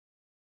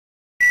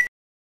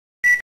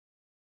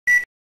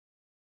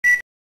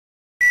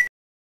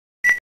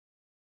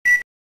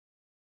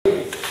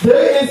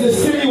there is a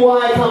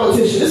citywide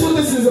competition. This is what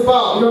this is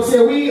about. You know what I'm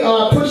saying? We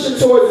are pushing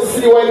towards the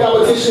citywide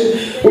competition,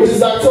 which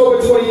is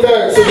October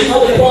 23rd. So these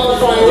are the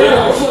qualifying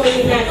rounds. A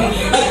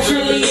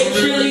trillion,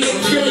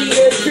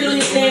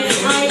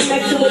 I ain't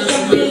messing with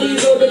them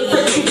billies or the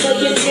 50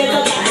 million. I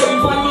got some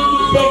money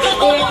that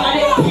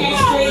everybody can't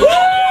straight.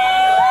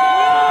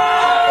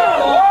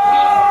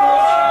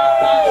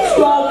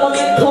 Strong on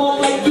the talk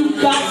like you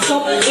got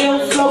some ill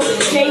flow.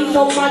 J's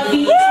on my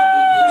feet.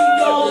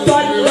 All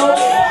done low.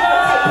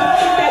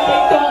 That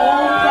they don't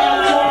hold down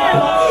your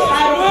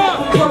I don't have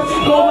a person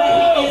go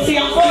ahead and say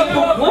I'm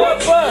people.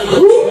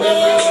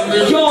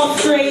 Y'all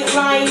straight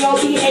line, y'all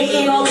be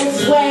hating on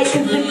this way,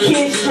 cause the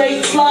kids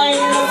straight flying.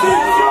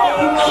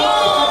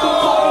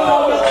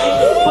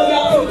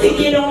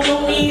 Get on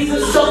your knees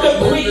and suck a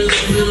quick.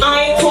 I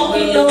ain't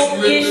talking no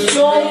ish,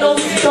 y'all know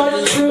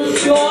stunt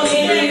truth. Y'all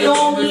hitting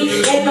on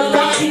me and I'm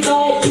rocking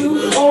on you.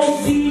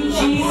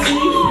 OCGC,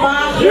 my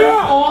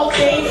all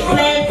day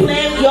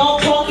plan. Y'all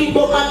talking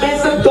but my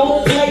mess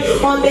don't play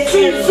on the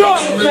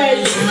inside.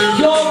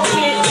 Y'all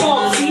can't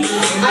talk, see.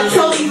 I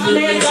tell these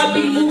men I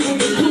be moving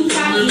too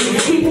cocky.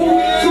 We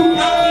moving too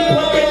cocky,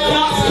 but their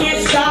cops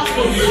can't stop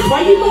me. Why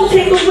you gonna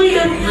take away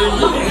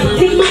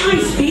take my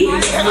ice beat?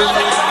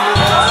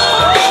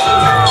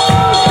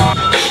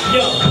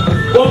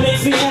 What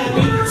makes me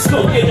happy?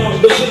 Smoking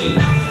on the weed.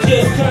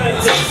 Just trying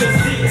to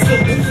succeed,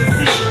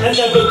 I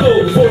never go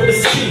for the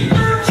speed.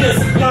 Just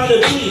gotta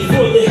be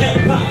for the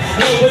hip hop.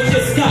 No, I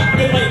just got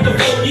the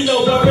microphone. You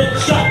know I rip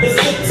shot the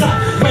slip top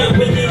right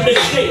within the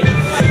shape.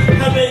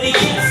 How many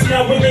cats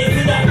now when they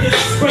did that this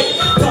straight?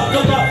 Talk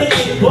about the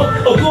paper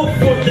or go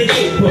for the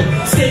paper.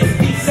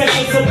 60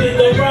 seconds up in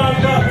the rhyme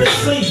about the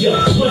slayer.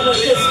 When I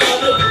just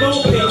gotta go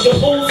in the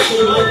old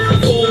school,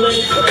 fooling.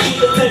 Be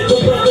the type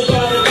of brother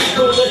gotta be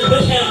fooling. The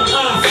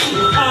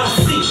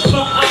M-I-C, my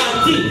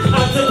ID,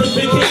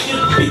 identification,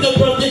 be the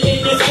brother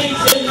in your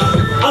station.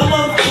 I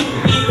love you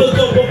even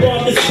though I'm on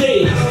the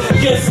stage.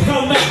 Just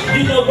come out,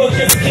 you know I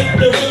just kick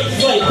the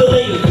range like the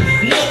lady.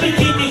 Nothing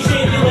keep me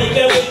shady like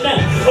every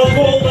night. I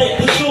roll like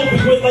the jewelry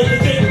with like the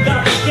James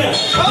Dr. Jeff.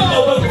 You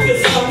know I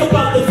just talk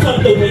about the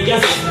fun the way I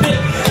spit.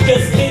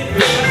 Just kick,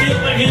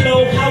 you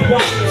know how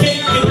I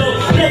kick, you know,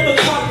 never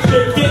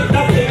contradict,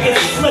 nothing gets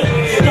slick.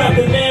 Grab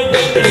the man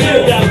with the hair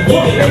down,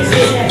 what makes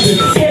it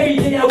happen? Every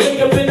day I wake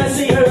up and I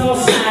see her all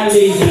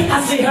sideways.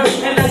 I see her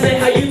and I say,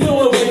 how you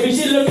doing, baby?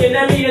 She looking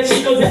at me and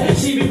she knows that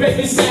she be right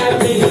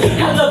beside me.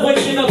 I love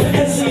waking up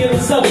and seeing the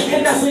sun.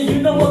 And I say, you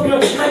know what, girl?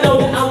 I know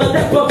that I'm not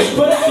that buff,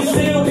 but I can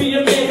still be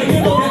a man.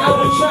 You know that I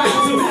would try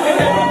to. And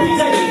every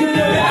day, you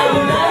know that I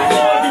would die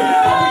for you.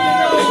 I'll be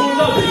your number one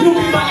love. You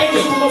be my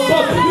angel from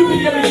above. You be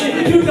everything.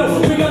 You know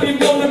we gonna be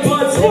more than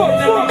buds. And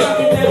every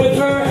rockin' there with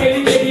her,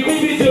 any baby, we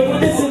be doing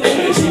this and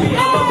that. She be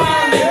on my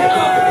mind,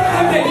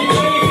 I'm baby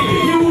crazy.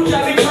 You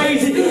drive me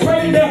crazy.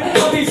 Right now,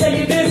 I'll be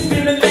saying this,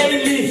 feeling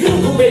lately.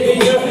 Oh baby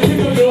girl, you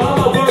don't know how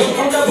I work.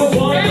 I'm number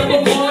one.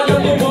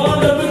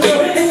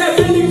 And I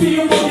really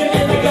feel for you,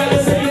 and I gotta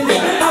say it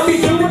now. I'll be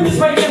doing this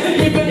right now,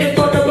 even in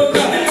front of a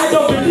crowd. I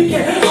don't really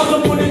care.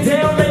 I'll put it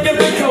down like a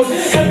big coat.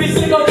 Every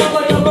single time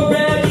I come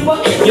around, you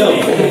are yo,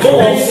 go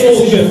on,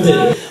 soul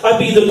drifted. I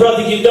be the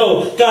brother you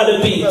know, gotta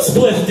be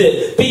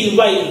splifted, be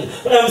lightened.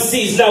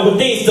 MCs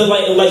nowadays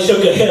delighting like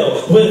Sugar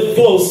Hill. With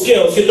flow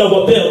skills, you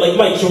know I build like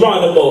Mike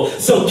Geronimo.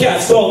 Some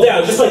cats fall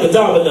down just like a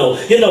domino.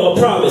 You know I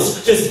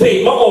promise, just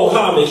pay my own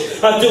homage.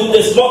 I do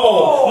this my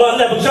own. I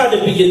never tried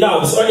to be a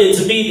novice or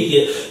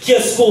intermediate.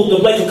 Just schooled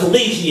them like a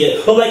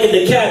collegiate or like an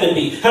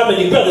academy. How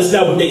many brothers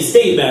nowadays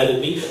stay mad at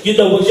me? You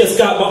know I just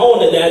got my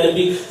own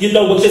anatomy. You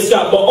know I just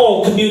got my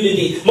own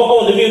community, my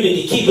own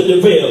immunity, keeping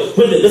it real.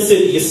 Winning the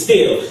city is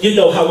still. You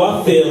know how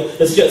I feel.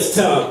 It's just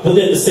time.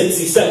 Within the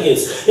 60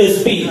 seconds,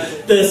 it's beat.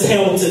 This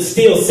Hamilton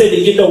Steel City.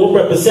 You know I'm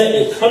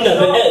representing. I'm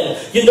never ending.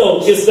 You know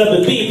just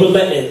never be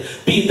relenting.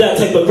 Be that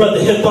type of brother.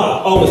 Hip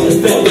hop always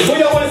defending. Who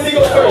y'all want to see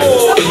go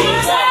first?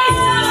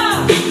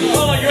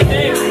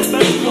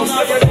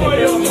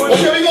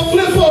 Okay, we gonna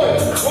flip for it.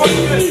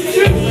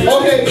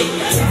 Okay.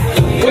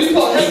 What do you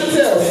call heads or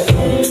tails?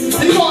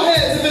 You call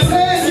heads. If it's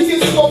heads, he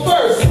gets to go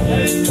first.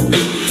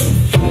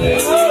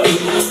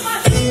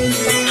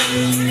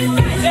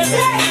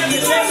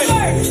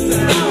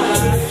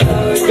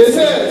 It's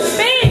heads.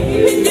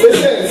 It's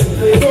heads.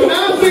 So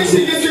now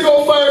Fiction gets to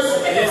go first.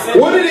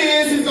 What it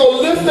is, he's gonna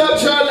lift up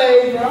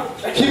Charlie,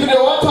 keeping it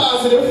all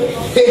positive.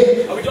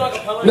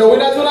 No, we're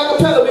not doing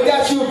acapella. We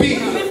got you a beat.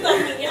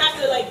 You have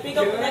to like big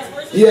up the next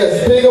person.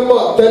 Yes, big them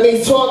up. That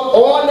means talk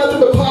all nothing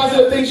but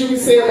positive things you can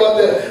say about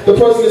the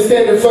person that's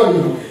standing in front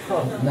of you.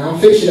 Now I'm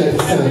Fiction at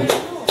this time.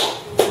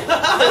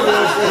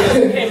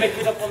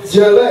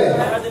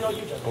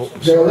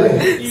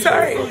 Jolie.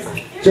 Sorry.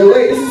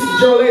 Jolie, this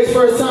is Jolie's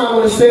first time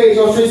on the stage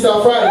on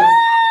Freestyle Fridays.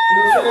 You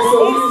know what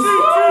I'm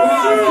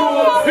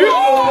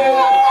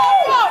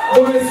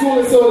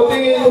saying? So the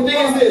thing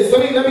is this.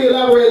 Let me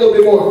elaborate a little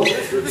bit more,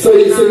 so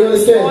you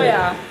understand. Oh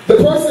yeah. The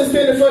person that's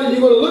standing in front of you,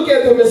 you're gonna look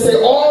at them and say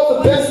all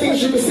the best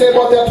things you can say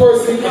about that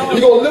person.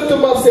 You're gonna lift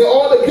them up, say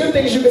all the good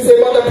things you can say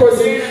about that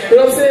person. You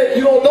know what I'm saying?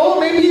 You don't know,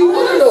 maybe you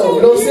wanna know.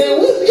 You know what I'm saying?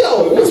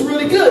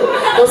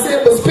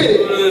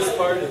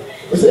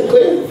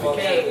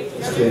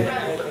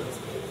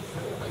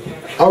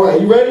 All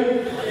right, you ready?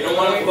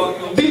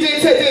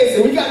 DJ Ted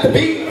dancing. We got the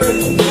beat.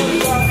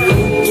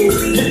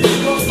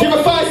 Give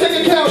a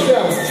 5-second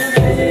countdown.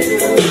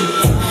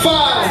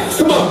 5,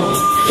 come on.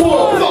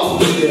 4, come on.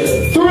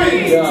 3,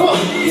 come on.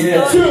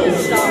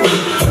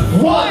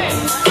 2, 1.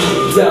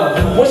 Yo,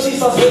 when she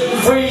starts with the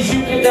freeze,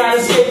 you cannot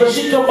escape her.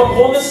 She come up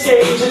on the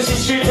stage and she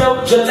streets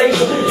up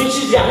Jalation. And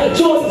she's got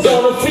Jordans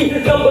on her feet,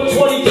 number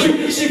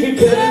 23. She be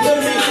better than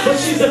me, but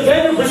she's a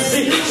veteran.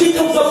 See, she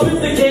comes up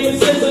with the game and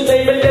says her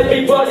name, and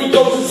everybody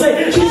goes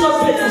insane. She's a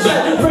spitting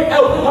rap right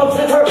out of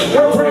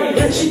her brain.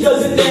 She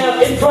does it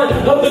now in front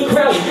of the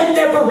crowd, and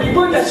every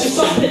word that she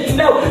starts spitting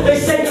out, they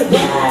say,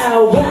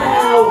 wow,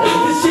 wow.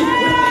 This shit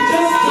really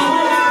just do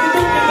it. They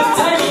look at the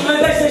title and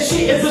they say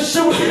she is a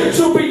shooter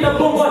to be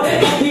number 1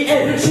 at the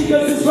end. She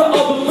does this for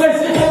all the friends.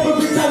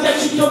 Every time that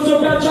she comes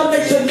around, y'all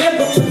make sure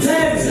never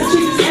pretends. She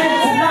just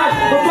ends tonight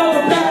with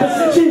other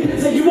rappers. She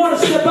say, you wanna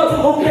step up?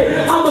 Okay,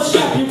 I'ma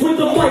strap you with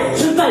the mic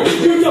tonight.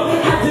 You know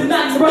I did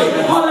not write.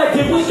 All I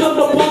did was come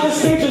up on the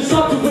stage and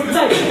start to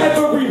ignite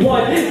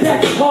everyone.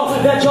 That's all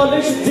that y'all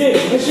nation did.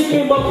 And she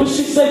came up and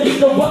she said, you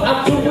know what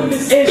I'm doing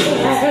this is.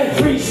 At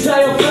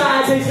Freestyle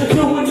Fridays,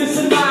 doing this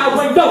in my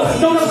way. No,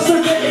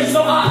 sir, there is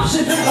no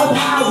option of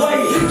highway.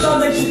 Y'all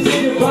nation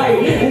did it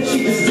right, and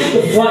she just did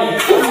the fight.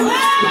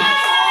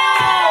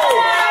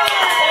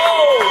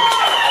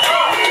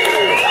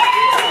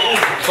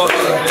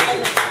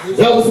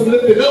 That was some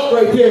lifting up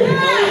right there.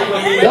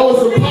 That was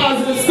some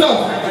positive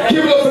stuff.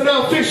 Give it up for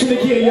Non-Fiction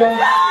again, y'all.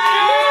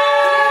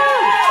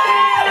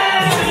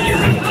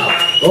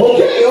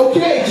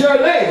 Okay,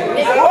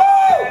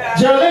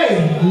 Jarley,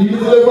 you need to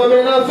lift my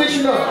man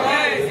Non-Fiction up.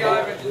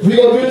 We're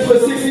gonna do this for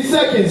 60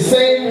 seconds.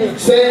 Same.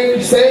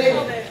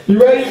 You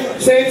ready?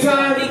 Same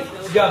time?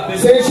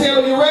 Same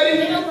channel, you ready?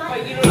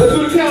 Let's do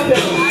the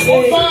countdown.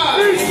 5,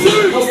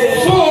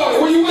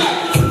 4, where you at?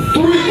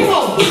 3, come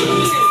on.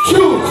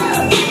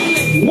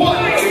 2, 1.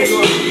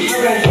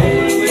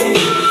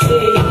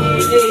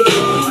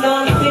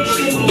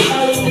 Non-Fiction, we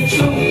telling the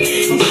truth.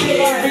 We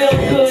spitting real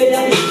good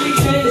on the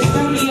streets or in the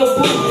studio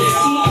booth.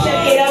 See,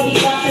 check it out, he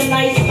got the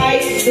nice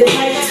ice, the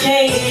nice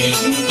chain.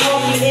 You call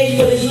me ish,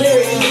 but his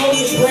lyrics know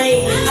your brain.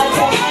 I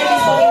tell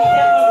everybody that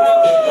my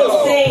rap is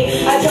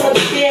insane. I tell him to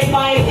stand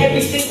by him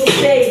every single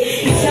day.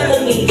 He's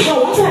telling me, yo,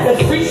 I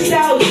gotta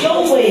freestyle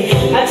your way.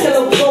 I tell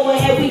him, go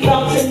ahead, we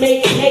about to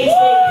make hay.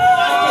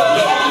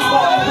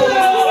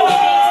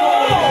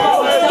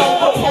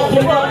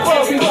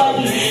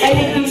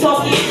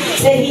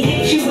 Then he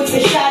hit you with the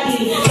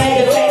shotty.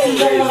 Matter of fact, he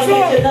don't wanna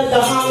make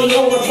another homie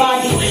over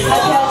body. I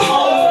tell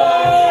all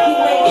you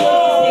ain't good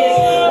for this,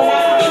 but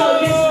I can tell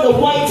this is the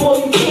white boy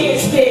you can't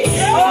spit. And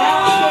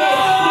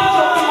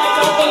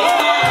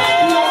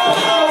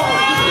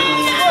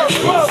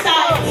I'm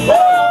scared,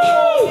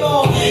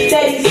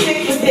 that he's sick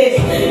with this.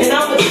 And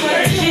I'm a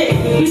certain shit,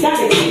 you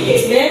gotta kick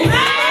it, man.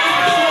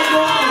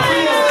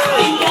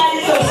 He got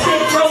it so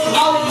sick, bro. I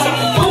was like,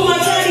 oh my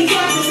god, he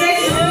got the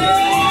next.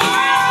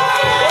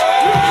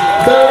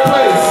 Third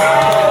place.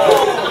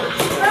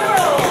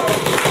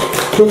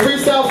 For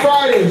Freestyle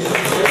Fridays.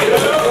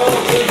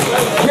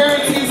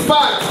 Guaranteed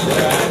spot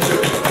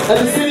at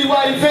the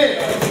citywide event.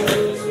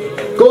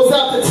 Goes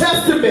out to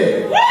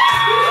Testament.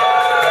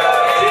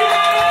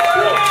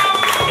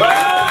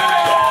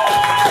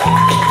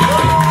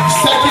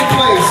 Second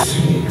place.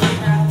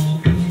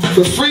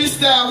 For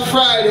Freestyle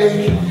Friday,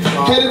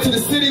 headed to the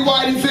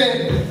citywide event.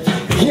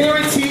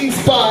 Guaranteed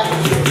spot.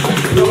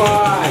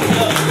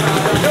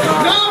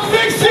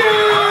 Non-Fiction!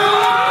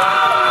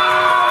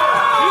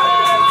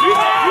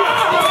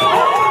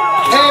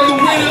 And the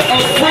winner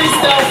of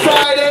Freestyle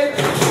Friday,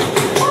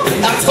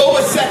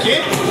 October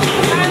 2nd,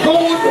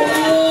 going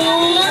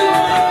on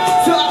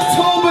to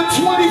October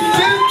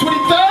 25th,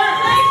 23rd.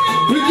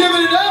 We're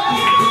giving it up.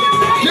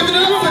 Giving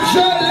it up for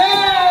Jarley.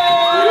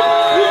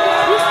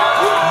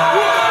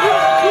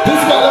 This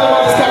is what I love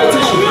about this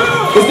competition.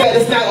 Is that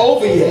it's not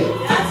over yet.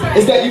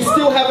 It's that you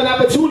still have an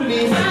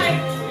opportunity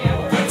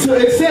to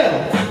excel.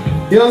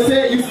 You know what I'm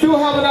saying? You still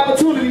have an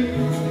opportunity, you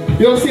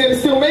know what I'm saying, to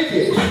still make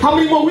it. How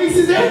many more weeks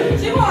is there?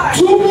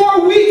 2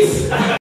 more weeks.